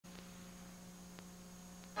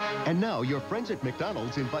And now your friends at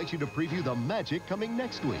McDonald's invite you to preview the magic coming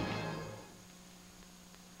next week.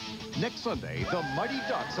 Next Sunday, the Mighty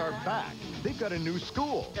Ducks are back. They've got a new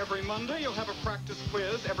school. Every Monday, you'll have a practice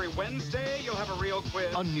quiz. Every Wednesday, you'll have a real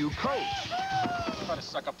quiz. A new coach. Try to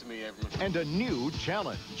suck up to me, everyone. And a new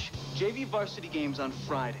challenge. JV varsity games on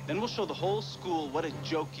Friday. Then we'll show the whole school what a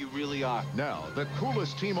joke you really are. Now, the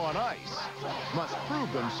coolest team on ice must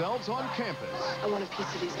prove themselves on campus. I want a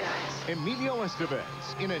piece of these guys. Emilio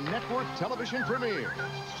Estevez in a network television premiere.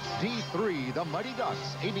 D3, The Mighty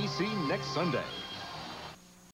Ducks, ABC next Sunday.